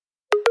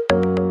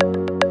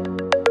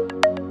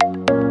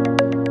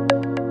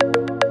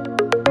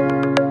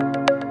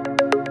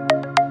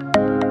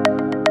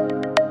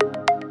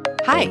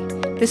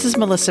this is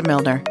Melissa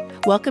Milner.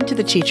 Welcome to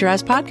the Teacher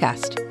As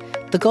podcast.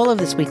 The goal of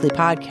this weekly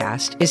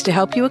podcast is to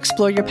help you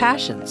explore your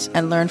passions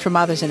and learn from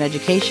others in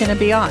education and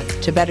beyond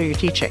to better your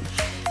teaching.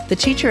 The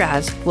Teacher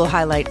As will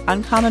highlight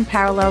uncommon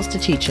parallels to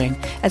teaching,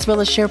 as well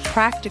as share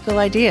practical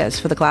ideas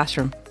for the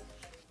classroom.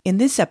 In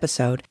this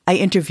episode, I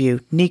interview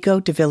Nico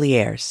de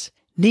Villiers.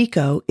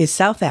 Nico is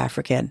South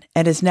African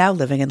and is now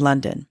living in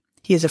London.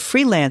 He is a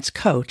freelance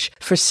coach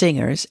for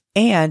singers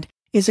and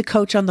is a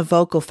coach on the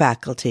vocal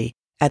faculty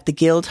at the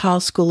Guildhall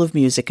School of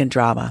Music and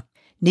Drama.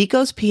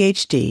 Nico's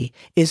PhD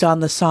is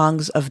on the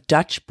songs of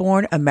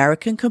Dutch-born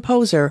American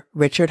composer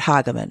Richard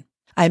Hageman.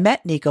 I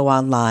met Nico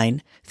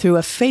online through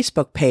a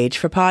Facebook page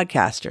for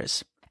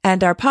podcasters,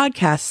 and our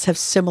podcasts have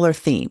similar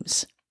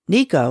themes.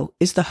 Nico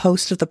is the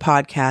host of the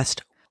podcast,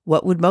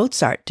 What Would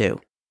Mozart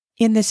Do?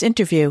 In this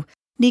interview,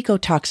 Nico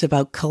talks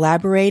about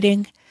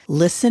collaborating,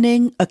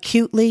 listening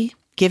acutely,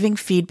 giving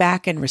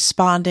feedback and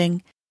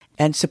responding,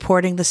 and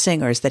supporting the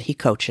singers that he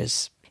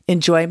coaches.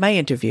 Enjoy my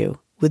interview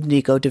with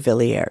Nico de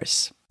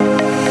Villiers.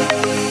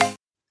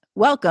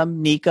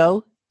 Welcome,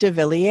 Nico de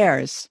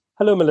Villiers.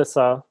 Hello,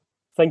 Melissa.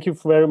 Thank you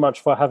very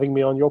much for having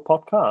me on your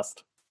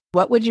podcast.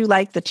 What would you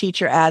like the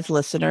Teacher As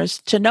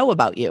listeners to know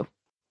about you?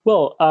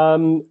 Well,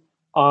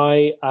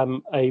 I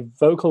am a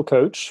vocal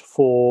coach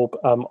for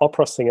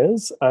opera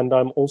singers, and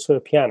I'm also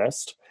a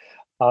pianist.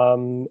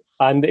 And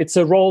it's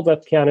a role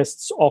that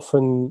pianists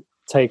often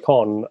take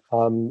on,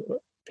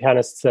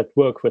 pianists that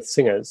work with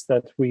singers,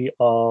 that we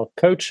are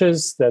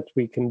coaches, that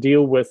we can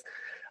deal with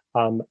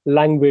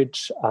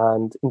language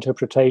and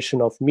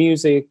interpretation of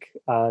music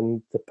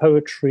and the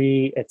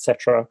poetry,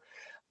 etc.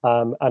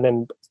 And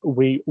then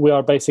we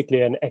are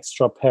basically an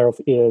extra pair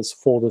of ears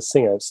for the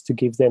singers to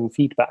give them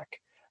feedback.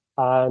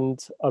 And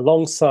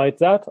alongside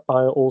that,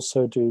 I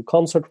also do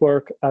concert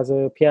work as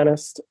a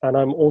pianist, and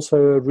I'm also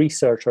a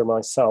researcher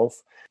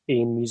myself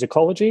in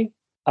musicology,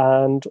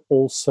 and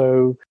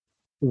also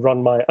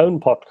run my own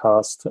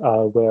podcast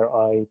where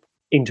I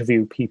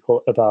interview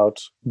people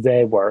about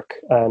their work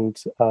and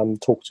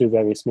talk to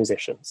various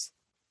musicians.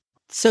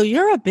 So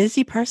you're a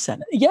busy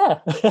person. Yeah,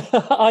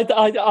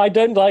 I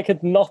don't like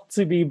it not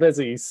to be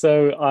busy,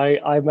 so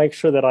I make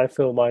sure that I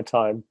fill my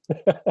time.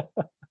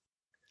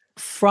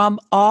 From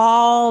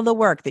all the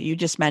work that you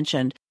just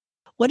mentioned,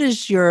 what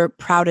is your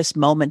proudest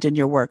moment in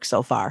your work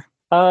so far?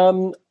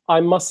 I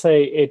must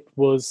say it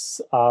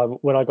was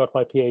when I got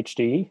my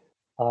PhD.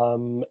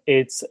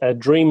 It's a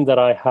dream that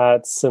I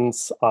had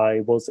since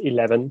I was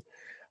 11,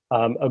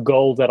 a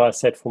goal that I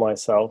set for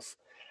myself.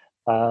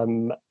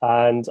 And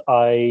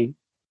I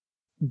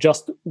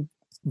just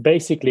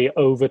basically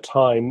over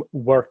time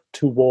worked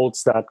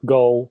towards that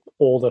goal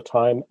all the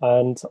time.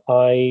 And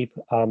I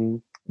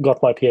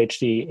got my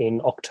PhD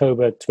in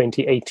October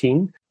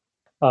 2018,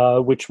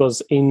 which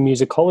was in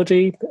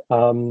musicology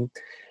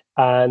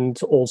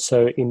and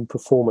also in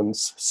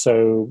performance.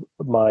 So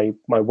my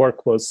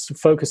work was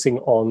focusing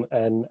on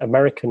an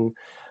American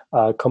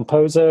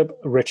composer,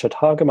 Richard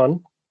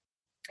Hageman,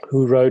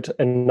 who wrote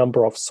a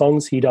number of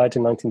songs. He died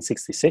in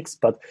 1966,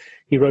 but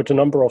he wrote a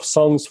number of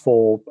songs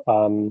for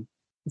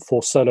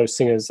solo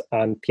singers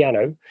and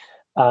piano.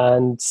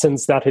 And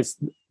since that is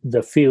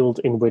the field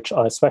in which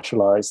I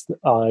specialized,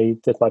 I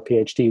did my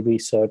PhD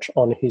research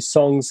on his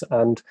songs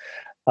and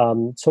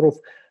sort of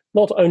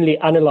not only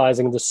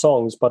analyzing the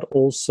songs, but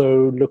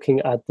also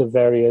looking at the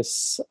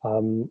various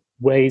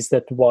ways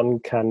that one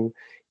can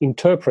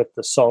interpret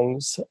the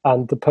songs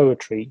and the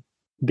poetry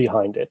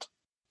behind it.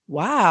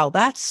 Wow,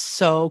 that's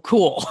so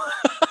cool.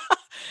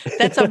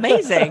 That's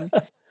amazing.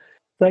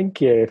 Thank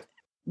you.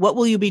 What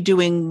will you be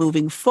doing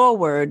moving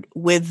forward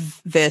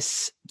with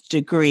this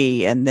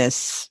degree and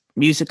this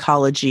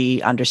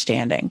musicology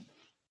understanding?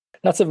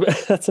 That's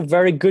a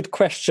very good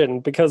question,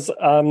 because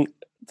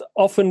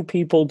often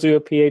people do a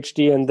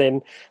PhD and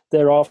then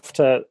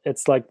thereafter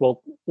it's like,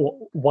 well,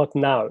 what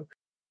now?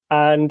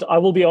 And I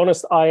will be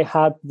honest, I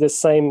had the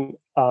same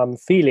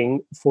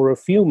feeling for a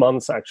few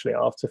months actually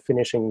after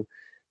finishing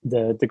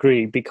the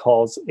degree,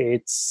 because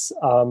it's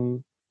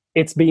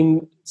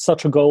been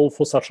such a goal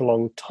for such a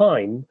long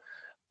time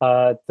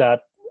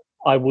that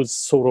I was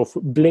sort of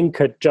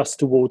blinkered just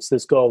towards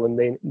this goal,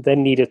 and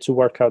then needed to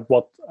work out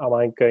what am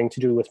I going to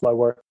do with my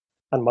work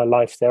and my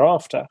life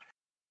thereafter.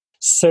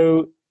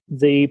 So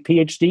the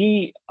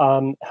PhD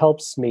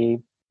helps me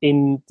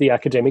in the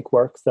academic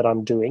work that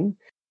I'm doing.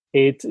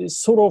 It is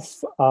sort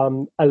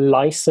of a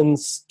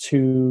license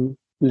to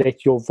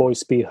let your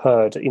voice be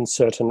heard in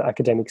certain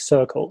academic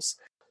circles.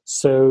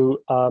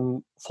 So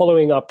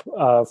following up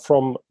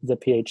from the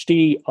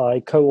PhD,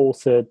 I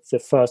co-authored the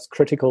first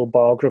critical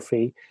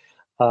biography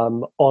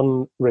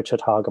on Richard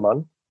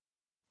Hageman.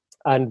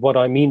 And what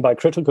I mean by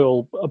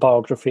critical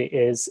biography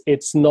is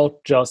it's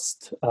not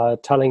just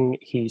telling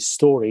his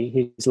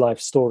story, his life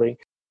story,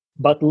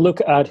 but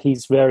look at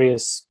his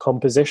various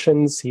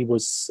compositions. He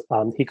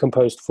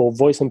composed for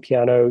voice and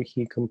piano,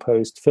 he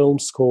composed film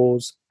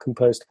scores,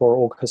 composed for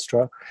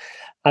orchestra.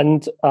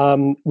 And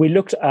we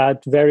looked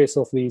at various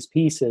of these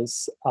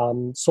pieces,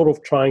 sort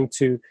of trying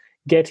to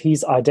get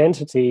his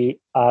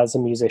identity as a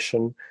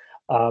musician,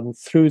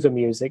 through the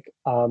music,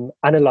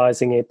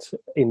 analyzing it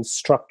in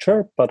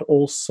structure, but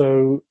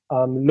also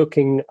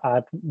looking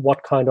at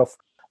what kind of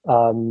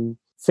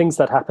things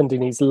that happened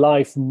in his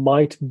life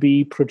might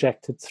be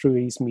projected through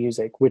his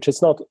music, which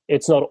is not.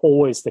 It's not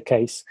always the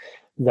case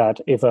that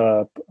if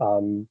a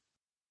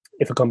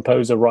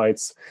composer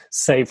writes,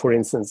 say, for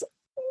instance,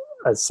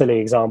 a silly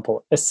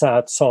example, a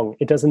sad song,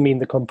 it doesn't mean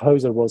the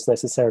composer was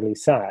necessarily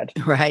sad,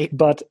 Right.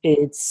 but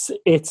it's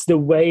the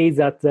way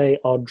that they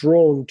are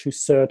drawn to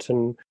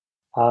certain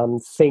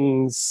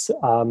things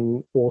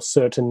or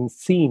certain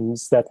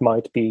themes that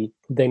might be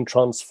then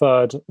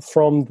transferred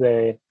from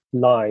their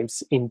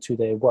lives into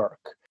their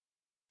work.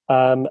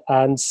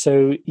 And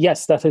so,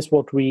 yes, that is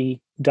what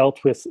we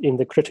dealt with in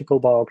the critical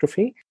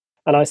biography.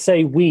 And I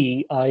say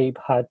we, I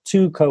had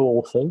two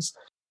co-authors.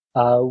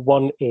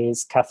 One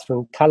is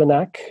Catherine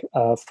Kalinak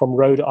from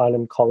Rhode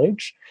Island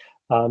College.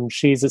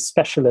 She's a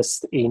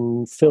specialist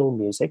in film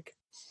music.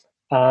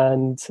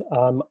 And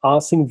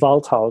Arsing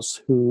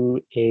Waldhaus,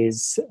 who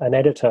is an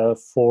editor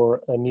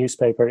for a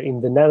newspaper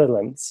in the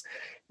Netherlands,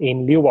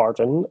 in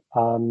Leeuwarden,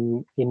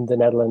 in the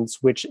Netherlands,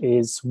 which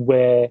is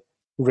where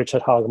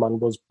Richard Hageman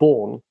was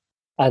born.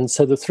 And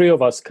so the three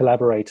of us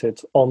collaborated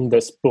on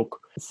this book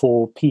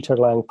for Peter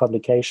Lang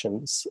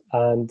Publications.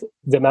 And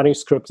the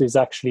manuscript is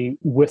actually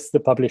with the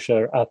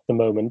publisher at the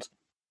moment.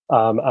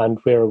 And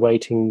we're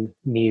awaiting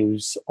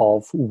news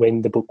of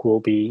when the book will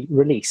be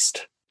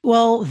released.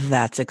 Well,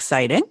 that's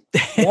exciting.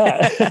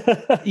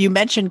 Yeah. You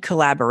mentioned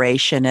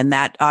collaboration, and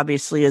that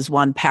obviously is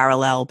one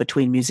parallel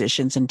between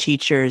musicians and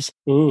teachers.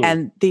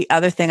 And the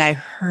other thing I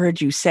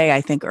heard you say,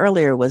 I think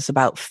earlier, was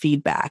about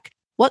feedback.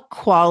 What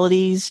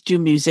qualities do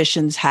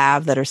musicians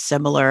have that are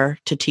similar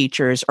to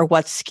teachers, or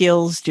what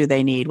skills do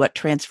they need? What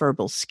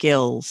transferable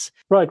skills?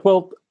 Right.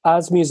 Well,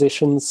 as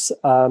musicians,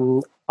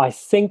 I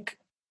think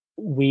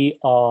we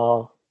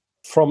are,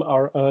 from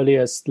our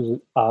earliest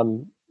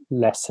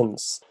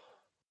lessons,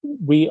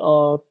 we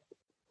are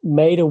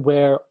made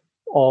aware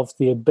of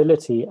the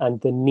ability and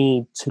the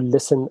need to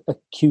listen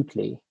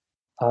acutely.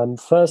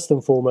 First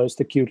and foremost,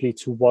 acutely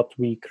to what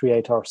we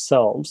create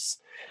ourselves.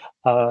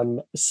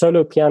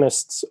 Solo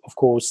pianists, of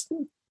course,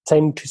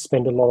 tend to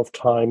spend a lot of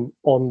time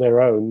on their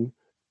own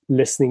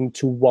listening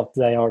to what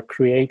they are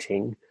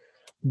creating.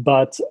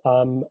 But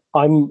I'm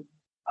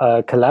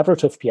a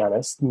collaborative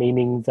pianist,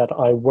 meaning that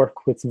I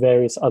work with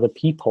various other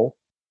people.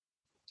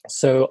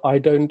 So I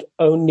don't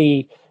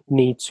only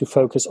need to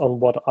focus on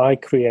what I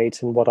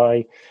create and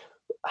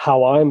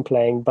how I'm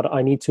playing, but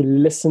I need to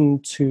listen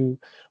to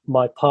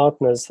my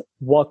partners,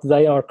 what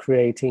they are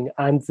creating,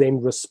 and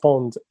then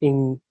respond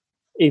in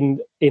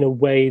a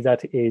way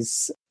that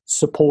is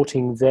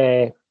supporting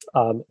their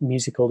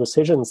musical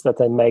decisions that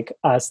they make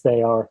as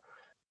they are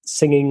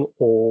singing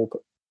or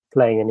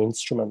playing an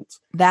instrument.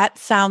 That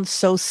sounds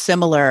so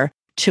similar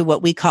to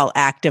what we call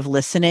active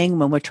listening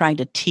when we're trying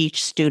to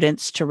teach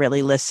students to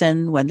really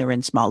listen when they're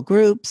in small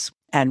groups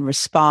and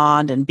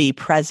respond and be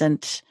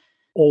present.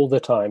 All the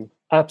time.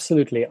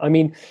 Absolutely. I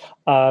mean,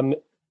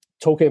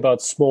 talking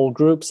about small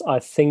groups, I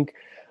think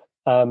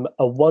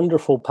a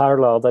wonderful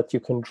parallel that you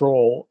can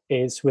draw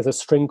is with a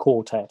string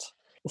quartet.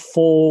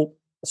 4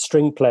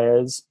 string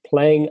players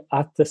playing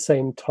at the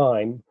same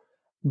time,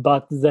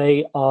 but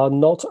they are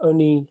not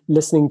only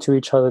listening to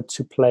each other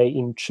to play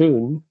in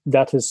tune,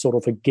 that is sort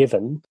of a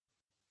given.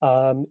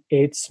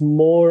 It's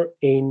more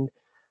in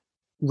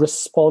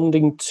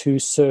responding to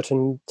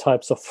certain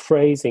types of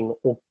phrasing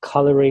or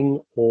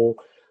coloring or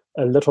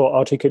a little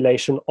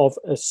articulation of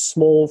a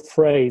small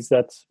phrase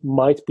that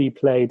might be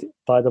played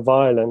by the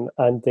violin,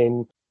 and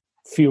then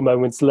a few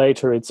moments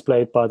later it's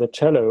played by the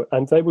cello,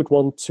 and they would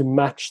want to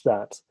match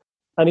that.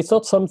 And it's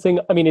not something,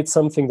 I mean, it's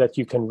something that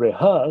you can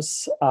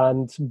rehearse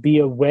and be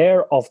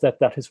aware of that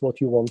is what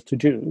you want to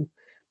do,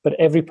 but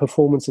every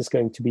performance is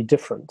going to be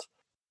different.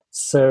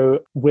 So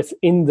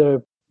within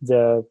the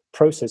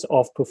process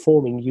of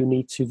performing, you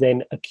need to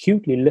then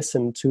acutely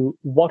listen to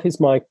what is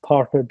my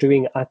partner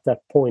doing at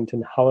that point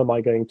and how am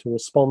I going to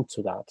respond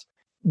to that.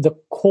 The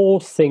core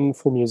thing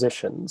for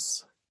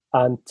musicians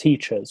and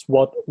teachers,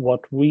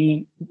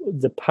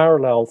 the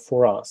parallel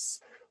for us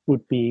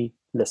would be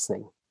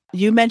listening.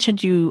 You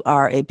mentioned you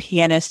are a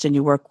pianist and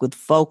you work with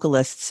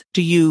vocalists.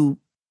 Do you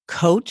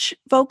coach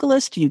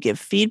vocalists? Do you give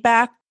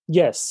feedback?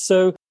 Yes.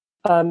 So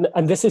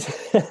and this is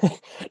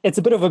it's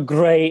a bit of a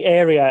gray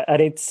area,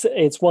 and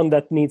it's one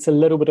that needs a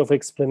little bit of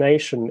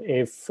explanation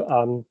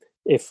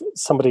if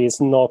somebody is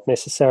not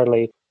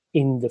necessarily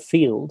in the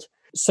field.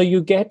 So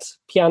you get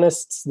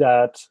pianists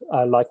that,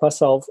 like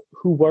myself,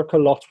 who work a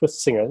lot with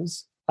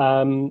singers,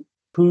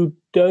 who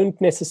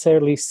don't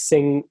necessarily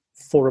sing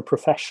for a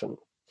profession.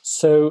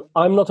 So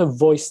I'm not a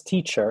voice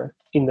teacher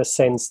in the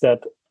sense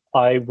that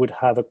I would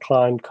have a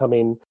client come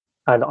in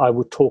and I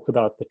would talk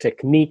about the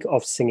technique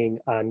of singing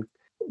and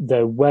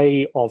the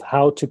way of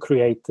how to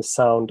create the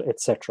sound,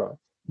 etc.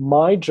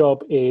 My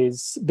job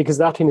is, because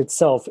that in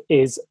itself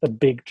is a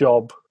big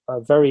job, a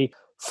very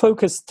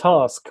focused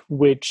task,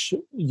 which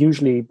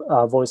usually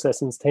voice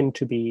lessons tend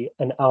to be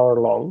an hour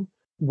long.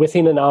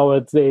 Within an hour,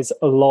 there's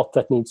a lot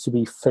that needs to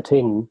be fit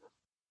in.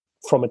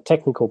 from a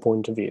technical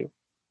point of view.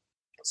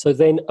 So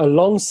then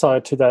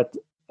alongside to that,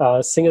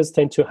 singers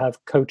tend to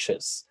have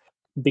coaches,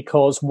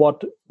 because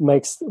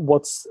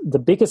what's the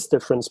biggest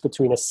difference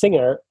between a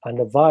singer and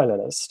a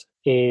violinist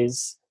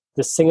is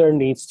the singer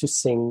needs to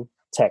sing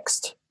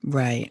text.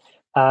 Right.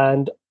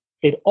 And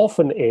it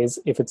often is,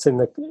 if it's in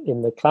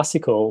the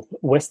classical,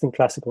 Western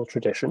classical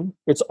tradition,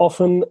 it's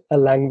often a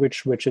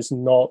language which is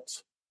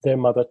not their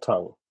mother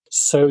tongue.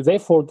 So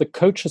therefore, the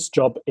coach's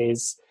job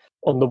is,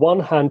 on the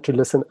one hand, to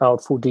listen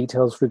out for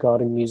details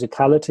regarding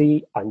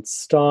musicality and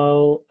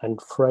style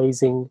and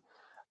phrasing,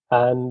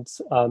 and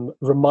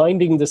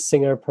reminding the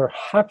singer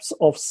perhaps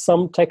of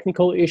some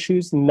technical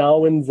issues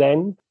now and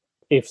then,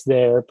 if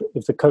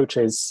the coach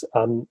is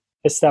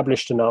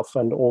established enough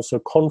and also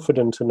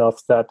confident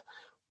enough that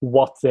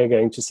what they're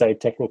going to say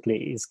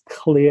technically is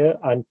clear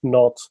and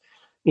not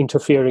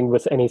interfering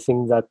with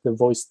anything that the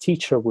voice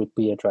teacher would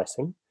be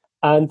addressing.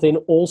 And then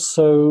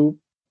also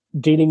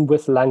dealing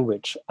with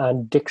language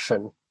and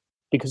diction,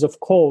 because of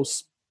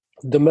course,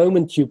 the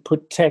moment you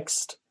put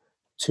text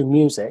to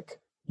music,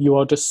 you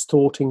are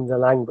distorting the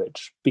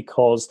language,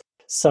 because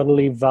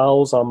suddenly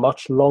vowels are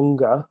much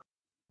longer,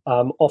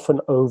 often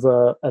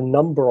over a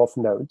number of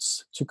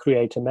notes to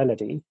create a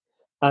melody.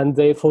 And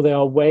therefore, there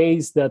are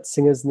ways that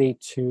singers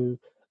need to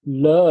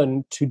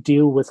learn to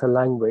deal with a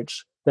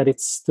language that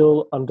it's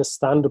still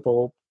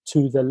understandable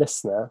to the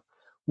listener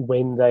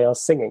when they are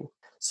singing.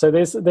 So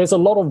there's a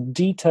lot of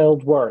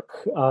detailed work.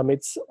 I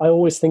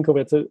always think of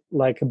it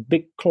like a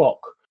big clock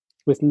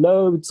with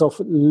loads of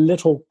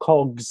little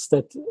cogs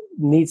that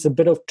needs a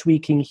bit of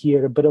tweaking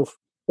here, a bit of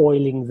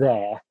oiling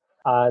there.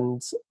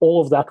 And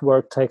all of that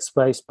work takes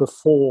place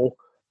before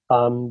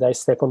they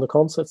step on the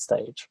concert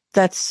stage.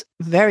 That's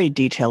very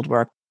detailed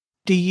work.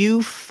 Do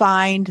you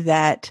find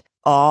that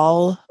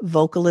all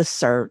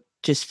vocalists are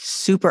just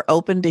super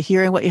open to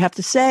hearing what you have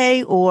to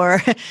say,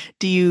 or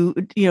do you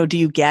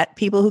get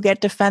people who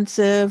get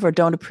defensive or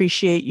don't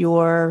appreciate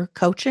your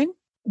coaching?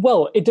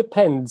 Well, it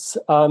depends.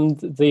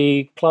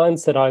 The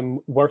clients that I'm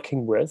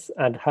working with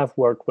and have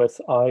worked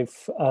with,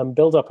 I've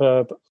built up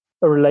a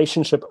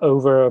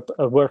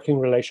working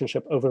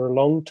relationship over a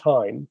long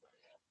time.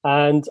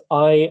 And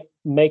I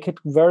make it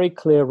very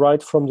clear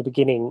right from the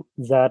beginning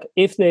that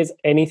if there's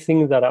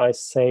anything that I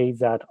say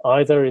that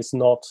either is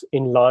not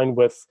in line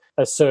with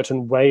a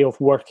certain way of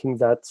working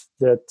that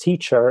the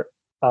teacher,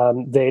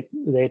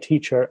 their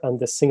teacher and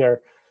the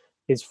singer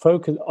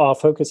are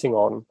focusing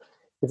on,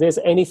 if there's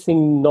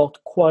anything not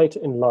quite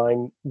in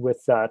line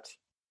with that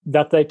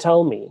they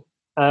tell me.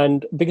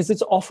 And because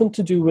it's often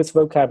to do with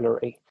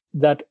vocabulary,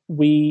 that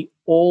we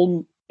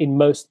all, in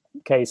most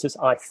cases,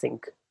 I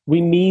think, we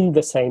mean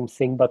the same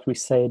thing, but we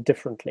say it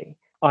differently.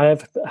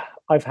 I've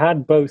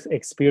had both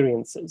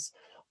experiences.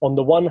 On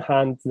the one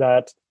hand,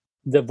 that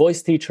the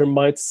voice teacher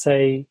might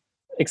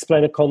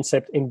explain a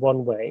concept in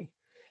one way,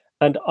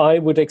 and I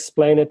would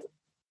explain it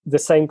the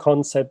same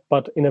concept,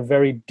 but in a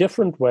very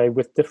different way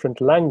with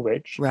different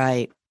language.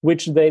 Right.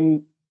 Which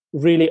then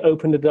really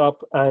opened it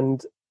up,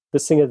 and the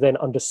singer then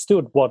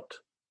understood what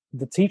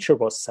the teacher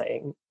was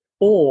saying.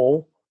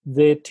 Or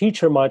the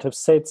teacher might have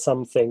said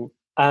something,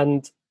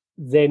 and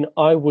then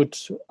I would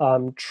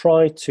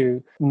try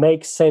to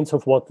make sense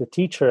of what the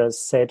teacher has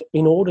said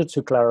in order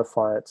to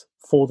clarify it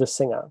for the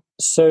singer.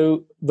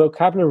 So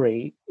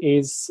vocabulary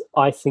is,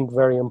 I think,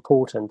 very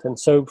important. And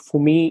so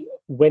for me,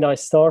 when I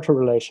start a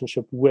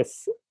relationship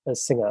with a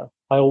singer,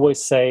 I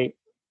always say,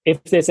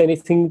 if there's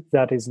anything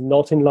that is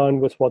not in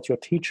line with what your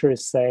teacher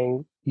is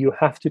saying, you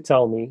have to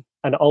tell me,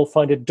 and I'll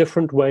find a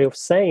different way of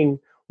saying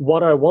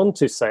what I want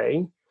to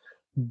say,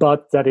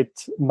 but that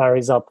it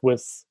marries up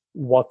with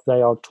what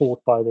they are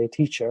taught by their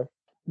teacher.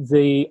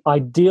 The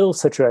ideal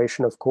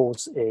situation, of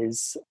course,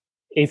 is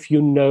if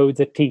you know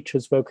the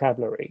teacher's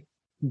vocabulary,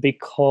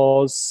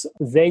 because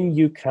then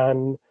you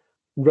can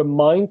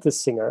remind the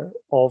singer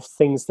of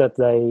things that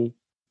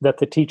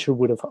the teacher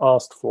would have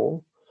asked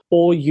for,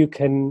 or you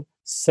can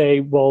say,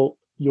 well,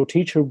 your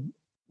teacher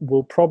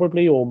will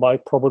probably or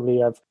might probably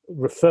have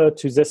referred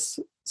to this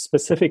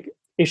specific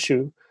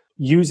issue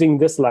using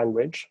this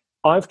language.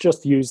 I've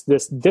just used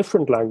this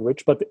different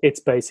language, but it's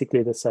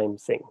basically the same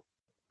thing.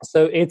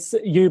 So it's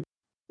you're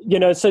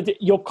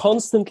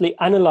constantly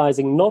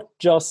analyzing not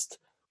just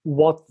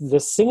what the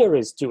singer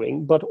is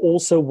doing, but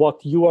also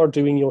what you are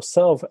doing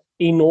yourself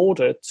in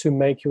order to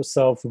make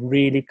yourself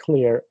really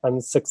clear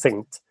and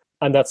succinct.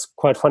 And that's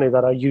quite funny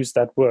that I used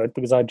that word,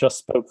 because I just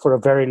spoke for a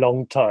very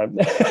long time.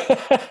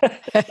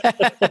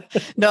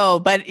 No,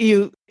 but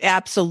you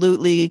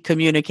absolutely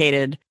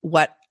communicated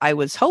what I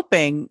was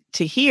hoping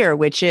to hear,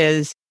 which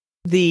is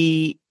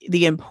the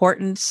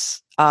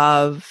importance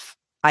of,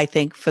 I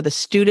think, for the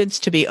students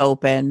to be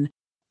open.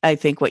 I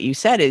think what you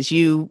said is,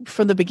 you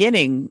from the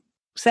beginning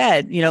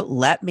said,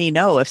 let me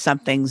know if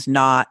something's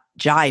not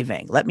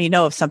jiving. Let me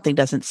know if something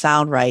doesn't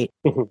sound right.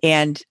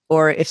 Mm-hmm.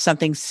 Or if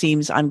something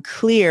seems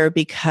unclear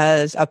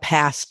because a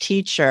past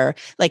teacher,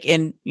 like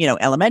in,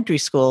 elementary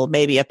school,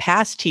 maybe a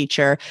past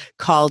teacher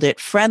called it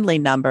friendly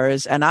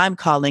numbers and I'm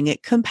calling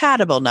it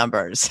compatible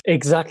numbers.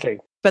 Exactly.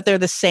 but they're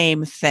the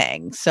same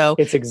thing. So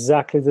it's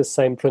exactly the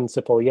same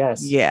principle.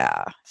 Yes.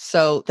 yeah.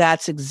 So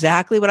that's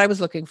exactly what I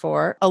was looking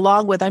for,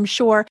 along with, I'm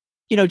sure,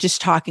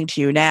 just talking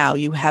to you now,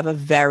 you have a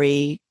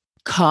very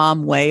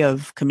calm way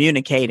of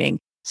communicating.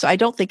 So I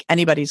don't think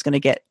anybody's going to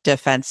get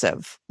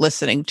defensive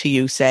listening to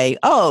you say,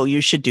 oh,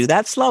 you should do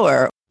that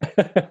slower.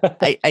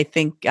 I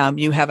think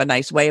you have a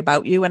nice way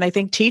about you. And I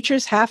think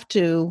teachers have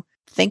to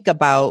think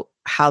about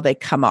how they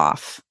come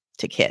off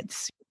to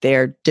kids.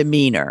 Their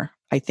demeanor,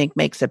 I think,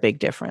 makes a big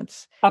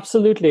difference.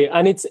 Absolutely.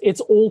 And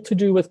it's all to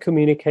do with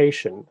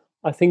communication.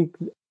 I think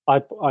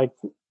I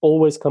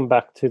always come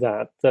back to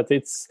that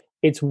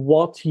it's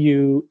what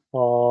you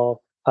are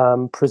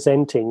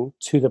presenting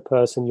to the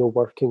person you're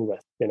working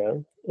with.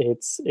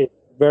 It's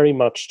very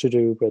much to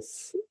do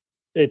with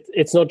it.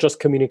 It's not just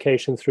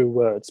communication through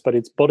words, but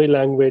it's body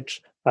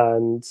language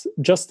and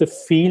just the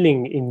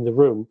feeling in the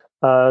room.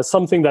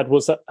 Something that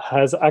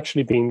has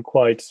actually been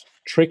quite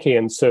tricky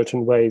in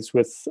certain ways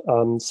with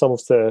some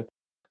of the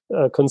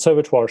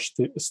conservatoire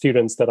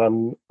students that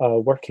I'm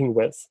working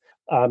with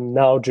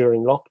now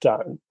during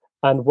lockdown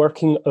and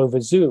working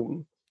over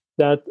Zoom,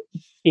 that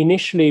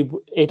initially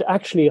it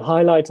actually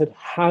highlighted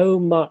how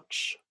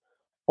much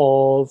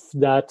of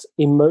that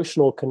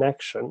emotional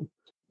connection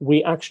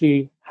we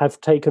actually have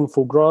taken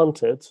for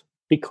granted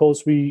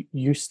because we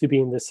used to be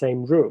in the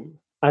same room.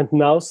 And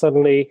now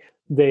suddenly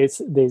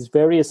there's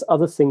various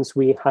other things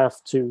we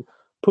have to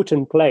put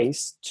in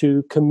place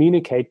to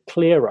communicate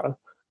clearer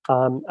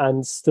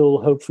and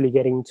still hopefully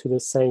getting to the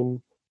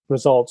same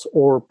results,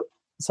 or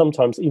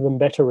sometimes even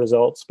better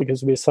results,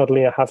 because we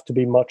suddenly have to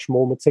be much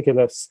more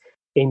meticulous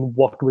in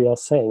what we are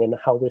saying and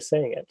how we're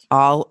saying it.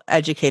 All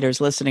educators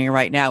listening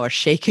right now are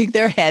shaking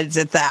their heads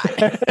at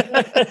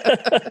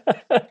that.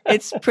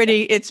 It's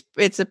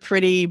a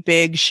pretty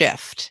big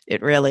shift.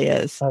 It really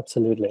is.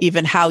 Absolutely.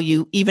 Even how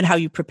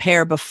you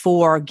prepare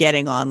before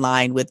getting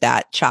online with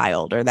that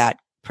child or that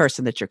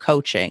person that you're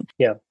coaching.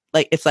 Yeah.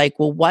 It's like,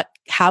 well,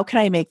 how can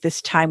I make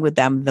this time with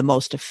them the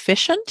most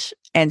efficient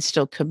and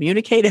still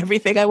communicate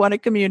everything I want to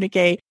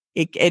communicate?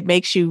 It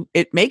makes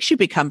you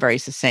become very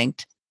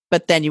succinct,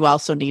 but then you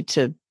also need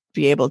to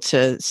be able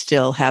to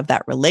still have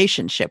that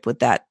relationship with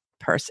that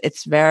person.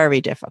 It's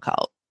very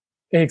difficult.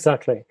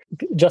 Exactly.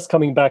 Just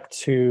coming back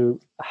to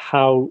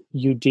how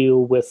you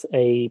deal with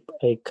a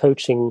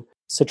coaching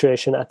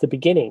situation at the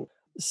beginning.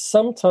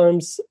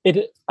 Sometimes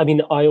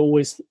I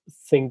always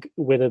think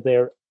whether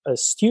they're a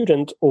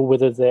student or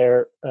whether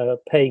they're a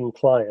paying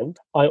client,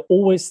 I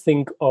always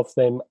think of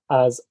them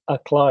as a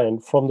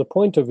client from the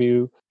point of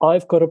view,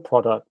 I've got a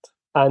product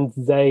and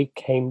they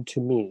came to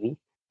me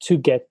to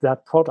get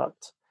that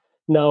product.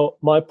 Now,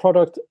 my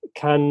product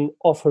can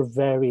offer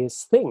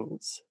various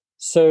things.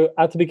 So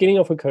at the beginning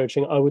of a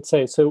coaching, I would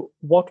say,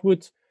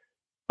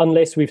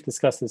 unless we've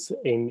discussed this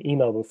in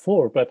email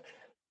before, but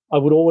I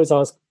would always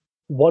ask,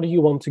 what do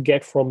you want to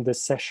get from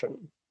this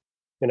session?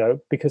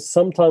 Because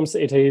sometimes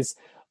it is,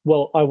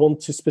 well, I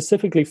want to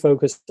specifically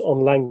focus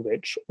on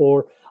language,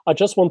 or I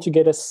just want to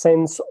get a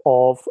sense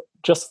of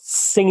just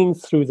singing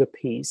through the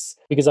piece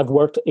because I've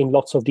worked in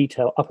lots of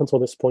detail up until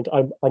this point.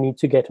 I need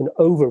to get an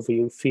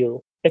overview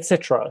feel,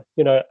 etc.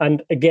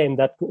 And again,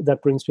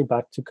 that brings me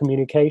back to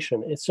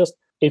communication. It's just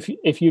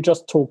if you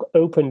just talk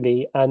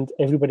openly and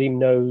everybody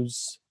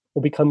knows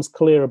or becomes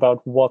clear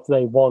about what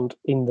they want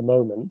in the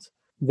moment,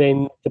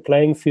 then the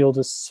playing field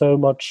is so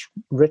much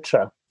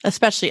richer.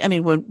 Especially,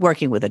 when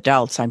working with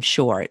adults, I'm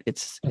sure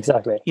it's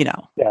exactly,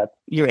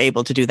 you're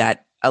able to do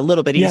that a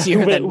little bit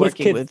easier than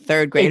working with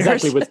third graders.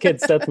 Exactly, with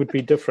kids, that would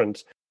be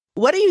different.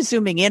 What are you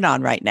zooming in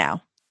on right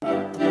now?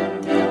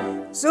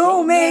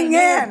 Zooming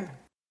in!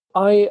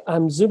 I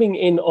am zooming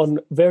in on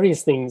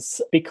various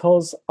things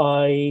because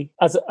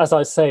as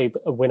I say,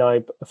 when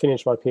I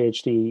finished my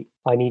PhD,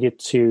 I needed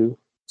to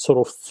sort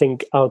of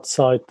think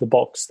outside the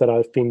box that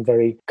I've been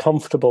very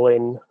comfortable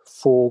in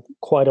for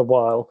quite a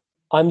while.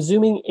 I'm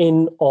zooming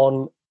in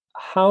on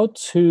how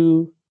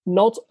to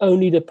not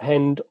only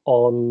depend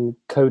on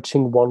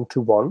coaching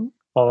one-to-one.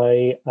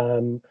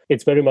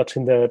 It's very much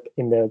in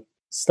the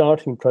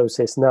starting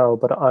process now,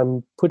 but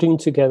I'm putting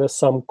together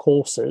some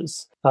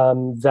courses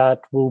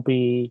that will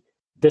be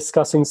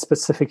discussing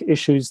specific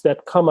issues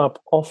that come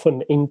up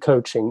often in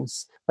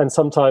coachings. And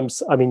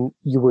sometimes,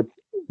 you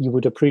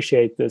would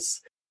appreciate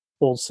this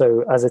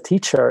also as a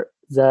teacher,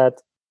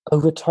 that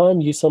over time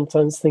you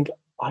sometimes think,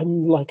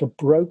 I'm like a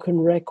broken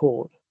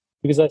record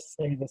because I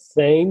say the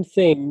same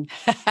thing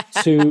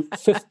to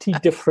 50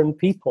 different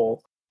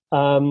people.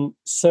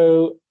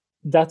 So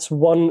that's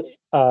one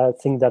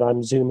thing that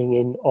I'm zooming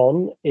in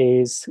on,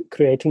 is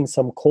creating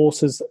some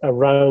courses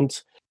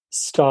around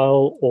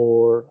style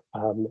or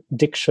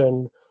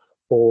diction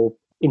or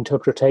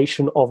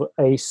interpretation of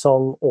a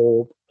song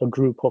or a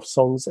group of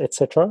songs,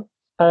 etc.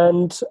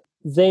 And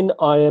then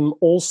I'm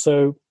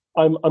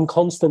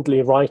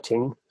constantly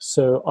writing.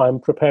 So I'm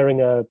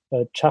preparing a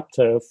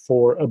chapter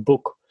for a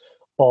book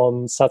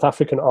on South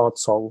African art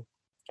song,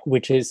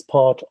 which is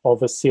part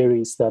of a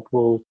series that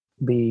will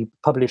be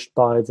published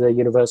by the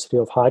University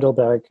of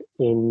Heidelberg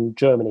in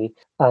Germany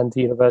and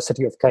the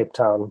University of Cape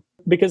Town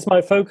because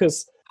my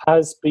focus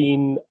has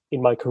been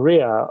in my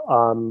career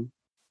on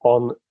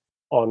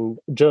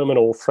German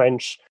or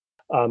French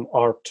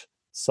art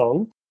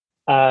song,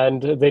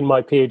 and then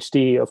my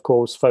PhD, of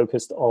course,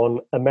 focused on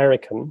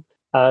American.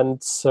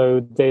 And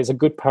so there's a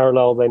good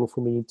parallel then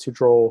for me to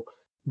draw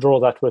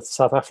that with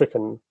South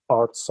African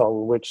art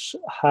song, which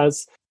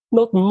has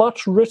not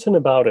much written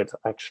about it,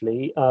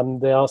 actually.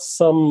 There are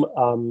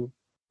some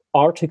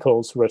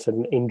articles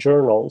written in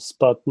journals,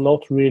 but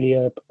not really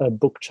a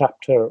book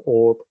chapter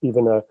or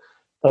even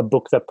a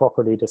book that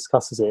properly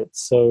discusses it.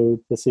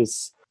 So this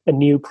is a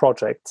new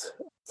project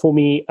for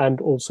me and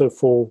also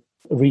for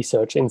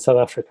research in South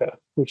Africa,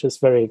 which is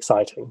very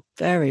exciting.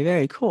 Very,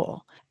 very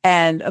cool.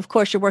 And of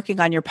course, you're working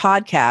on your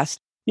podcast.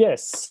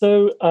 Yes.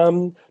 So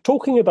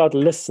talking about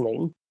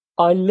listening,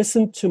 I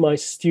listened to my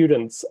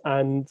students,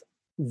 and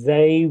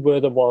they were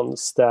the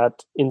ones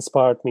that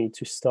inspired me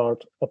to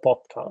start a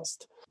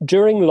podcast.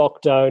 During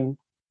lockdown,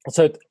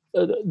 so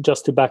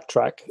just to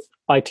backtrack,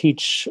 I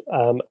teach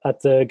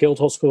at the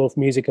Guildhall School of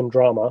Music and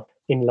Drama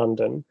in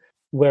London,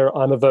 where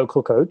I'm a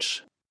vocal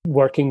coach,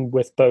 working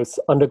with both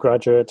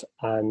undergraduate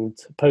and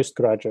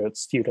postgraduate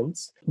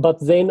students. But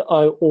then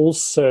I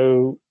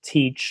also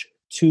teach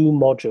two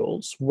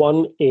modules.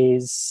 One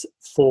is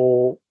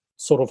for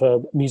sort of a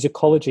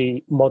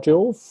musicology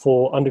module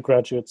for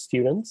undergraduate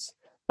students.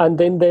 And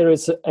then there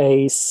is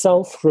a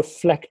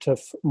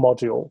self-reflective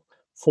module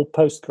for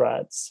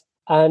postgrads.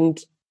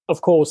 And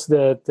of course,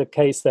 the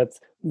case that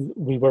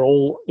we were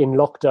all in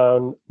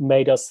lockdown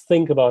made us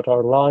think about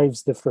our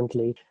lives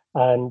differently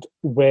and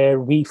where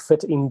we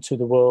fit into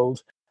the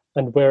world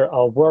and where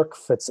our work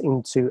fits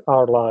into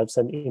our lives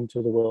and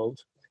into the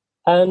world.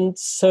 And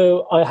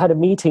so I had a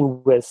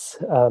meeting with,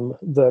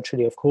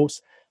 virtually, of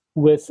course,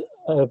 with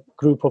a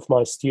group of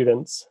my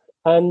students.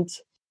 And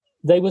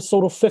they were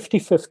sort of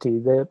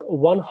 50-50.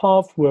 One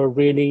half were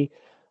really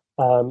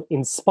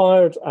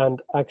inspired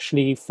and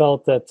actually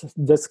felt that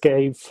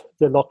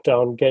the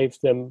lockdown gave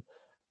them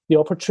the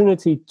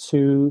opportunity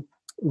to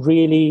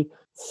really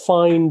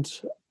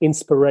find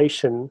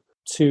inspiration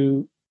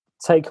to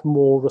take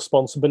more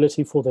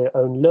responsibility for their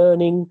own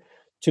learning,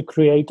 to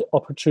create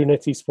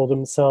opportunities for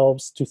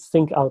themselves, to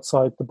think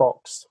outside the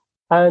box.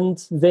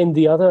 And then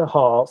the other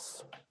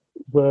half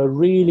were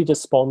really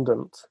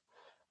despondent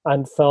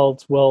and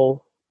felt,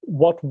 well,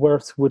 what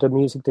worth would a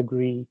music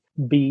degree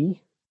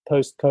be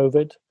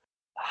post-COVID?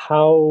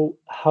 How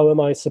am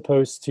I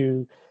supposed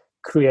to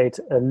create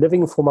a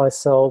living for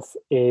myself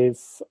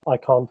if I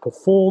can't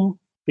perform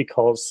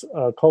because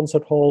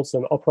concert halls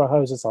and opera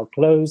houses are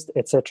closed,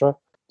 etc.?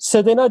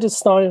 So then I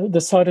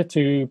decided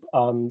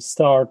to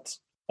start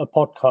a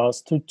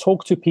podcast to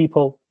talk to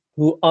people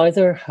who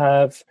either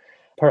have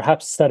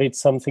perhaps studied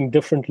something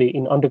differently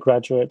in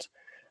undergraduate,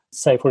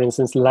 say, for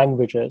instance,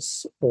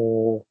 languages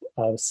or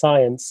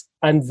science,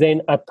 and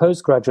then at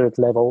postgraduate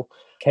level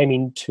came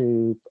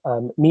into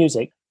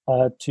music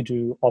to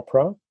do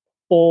opera,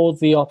 or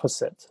the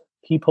opposite,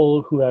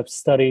 people who have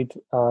studied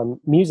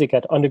music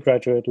at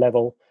undergraduate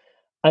level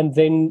and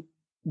then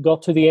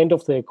got to the end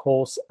of their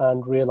course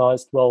and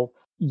realized, well,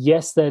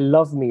 yes, they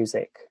love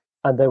music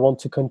and they want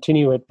to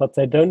continue it, but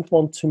they don't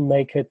want to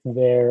make it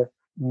their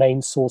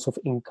main source of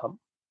income.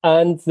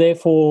 And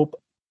therefore,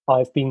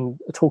 I've been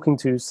talking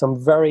to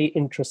some very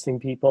interesting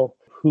people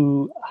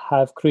who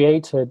have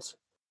created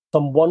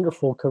some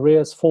wonderful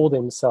careers for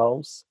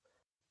themselves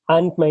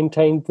and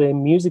maintained their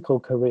musical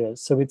careers.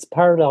 So it's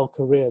parallel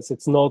careers.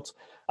 It's not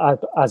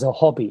as a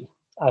hobby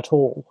at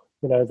all.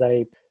 You know,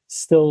 they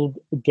still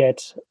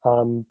get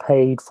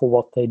paid for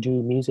what they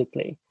do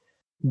musically.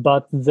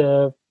 But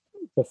the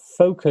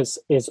focus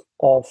is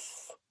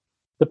off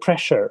the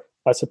pressure,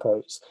 I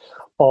suppose,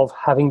 of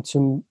having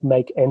to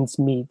make ends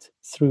meet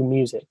through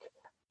music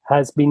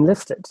has been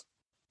lifted.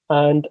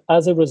 And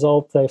as a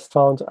result, they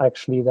found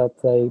actually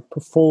that they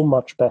perform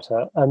much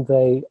better and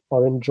they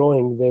are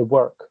enjoying their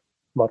work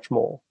much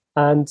more.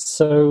 And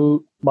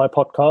so my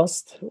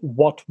podcast,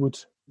 What Would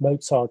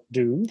Mozart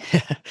Do?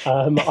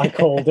 I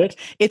called it.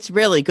 It's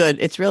really good.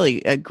 It's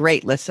really a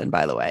great listen,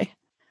 by the way.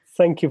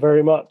 Thank you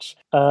very much.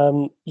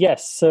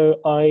 Yes, so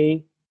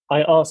I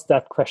asked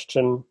that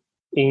question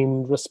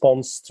in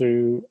response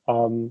to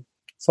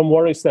some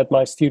worries that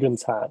my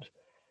students had.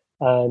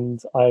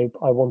 And I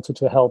wanted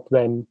to help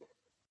them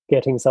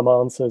getting some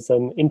answers.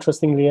 And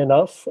interestingly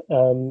enough,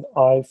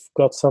 I've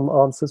got some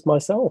answers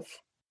myself,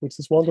 which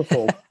is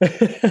wonderful.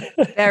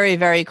 Very,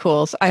 very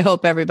cool. So I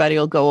hope everybody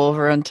will go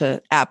over onto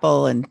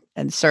Apple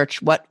and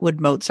search What Would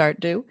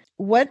Mozart Do?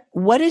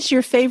 What is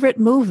your favorite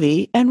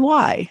movie and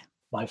why?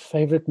 My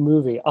favorite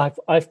movie.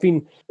 I've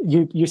been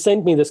you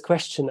sent me this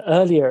question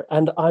earlier,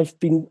 and I've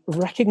been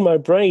racking my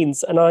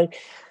brains, and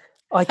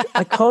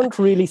I can't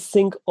really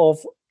think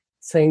of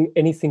saying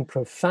anything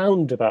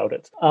profound about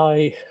it.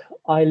 I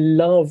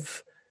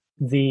love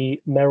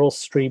the Meryl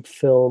Streep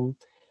film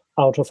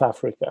Out of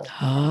Africa.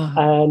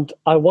 And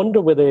I wonder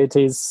whether it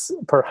is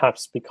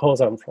perhaps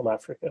because I'm from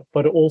Africa,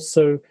 but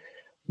also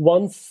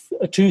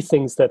two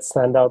things that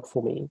stand out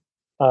for me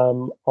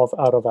of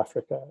Out of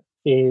Africa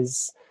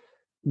is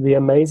the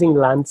amazing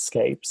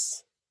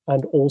landscapes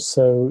and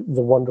also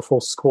the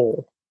wonderful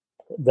score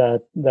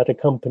that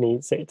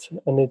accompanies it.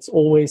 And it's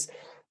always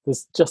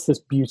this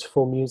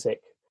beautiful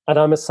music. And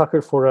I'm a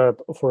sucker for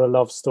a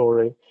love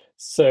story.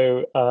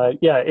 So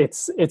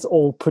it's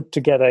all put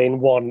together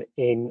in one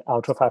in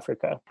Out of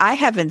Africa. I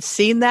haven't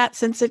seen that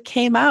since it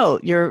came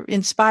out. You're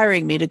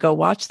inspiring me to go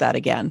watch that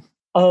again.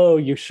 Oh,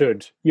 you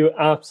should. You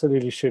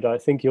absolutely should. I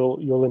think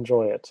you'll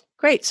enjoy it.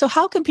 Great. So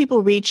how can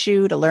people reach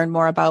you to learn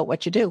more about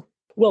what you do?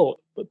 Well,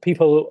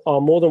 people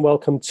are more than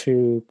welcome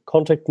to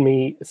contact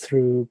me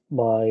through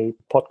my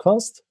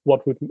podcast,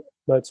 What Would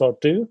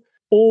Mozart Do?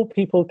 Or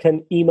people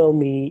can email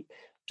me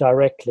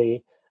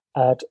directly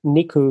at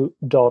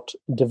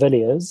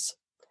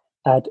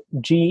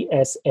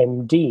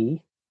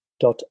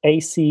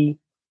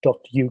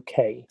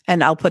nico.devilliers@gsmd.ac.uk.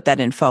 And I'll put that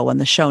info in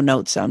the show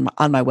notes on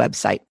my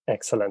website.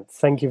 Excellent.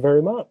 Thank you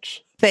very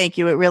much. Thank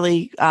you. It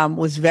really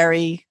was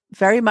very,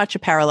 very much a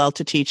parallel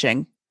to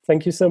teaching.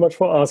 Thank you so much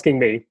for asking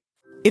me.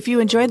 If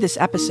you enjoyed this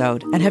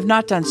episode and have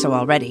not done so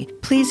already,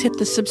 please hit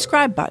the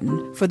subscribe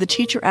button for the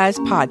Teacher As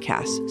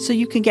podcast so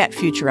you can get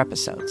future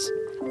episodes.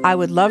 I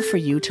would love for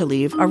you to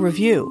leave a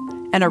review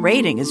and a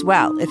rating as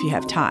well if you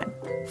have time.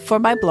 For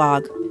my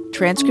blog,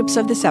 transcripts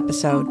of this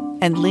episode,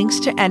 and links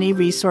to any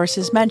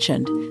resources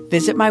mentioned,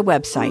 visit my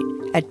website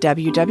at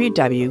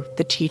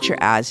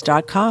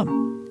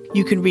www.theteacheras.com.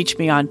 You can reach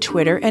me on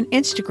Twitter and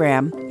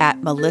Instagram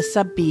at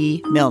Melissa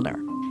B. Milner.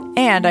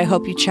 And I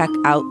hope you check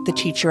out the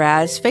Teacher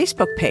As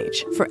Facebook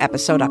page for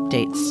episode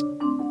updates.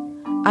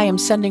 I am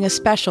sending a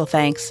special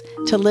thanks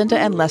to Linda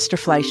and Lester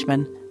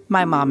Fleischman,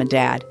 my mom and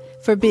dad,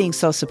 for being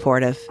so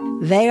supportive.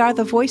 They are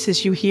the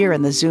voices you hear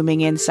in the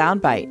Zooming In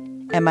soundbite,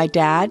 and my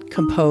dad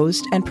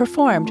composed and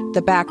performed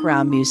the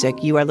background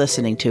music you are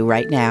listening to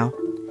right now.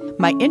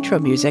 My intro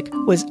music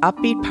was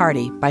Upbeat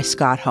Party by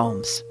Scott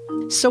Holmes.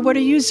 So what are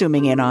you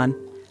zooming in on?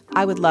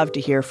 I would love to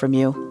hear from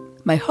you.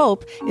 My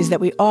hope is that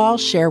we all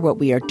share what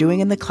we are doing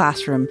in the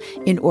classroom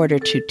in order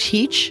to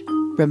teach,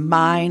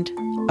 remind,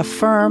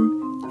 affirm,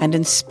 and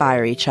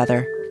inspire each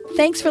other.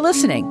 Thanks for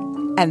listening,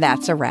 and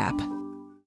that's a wrap.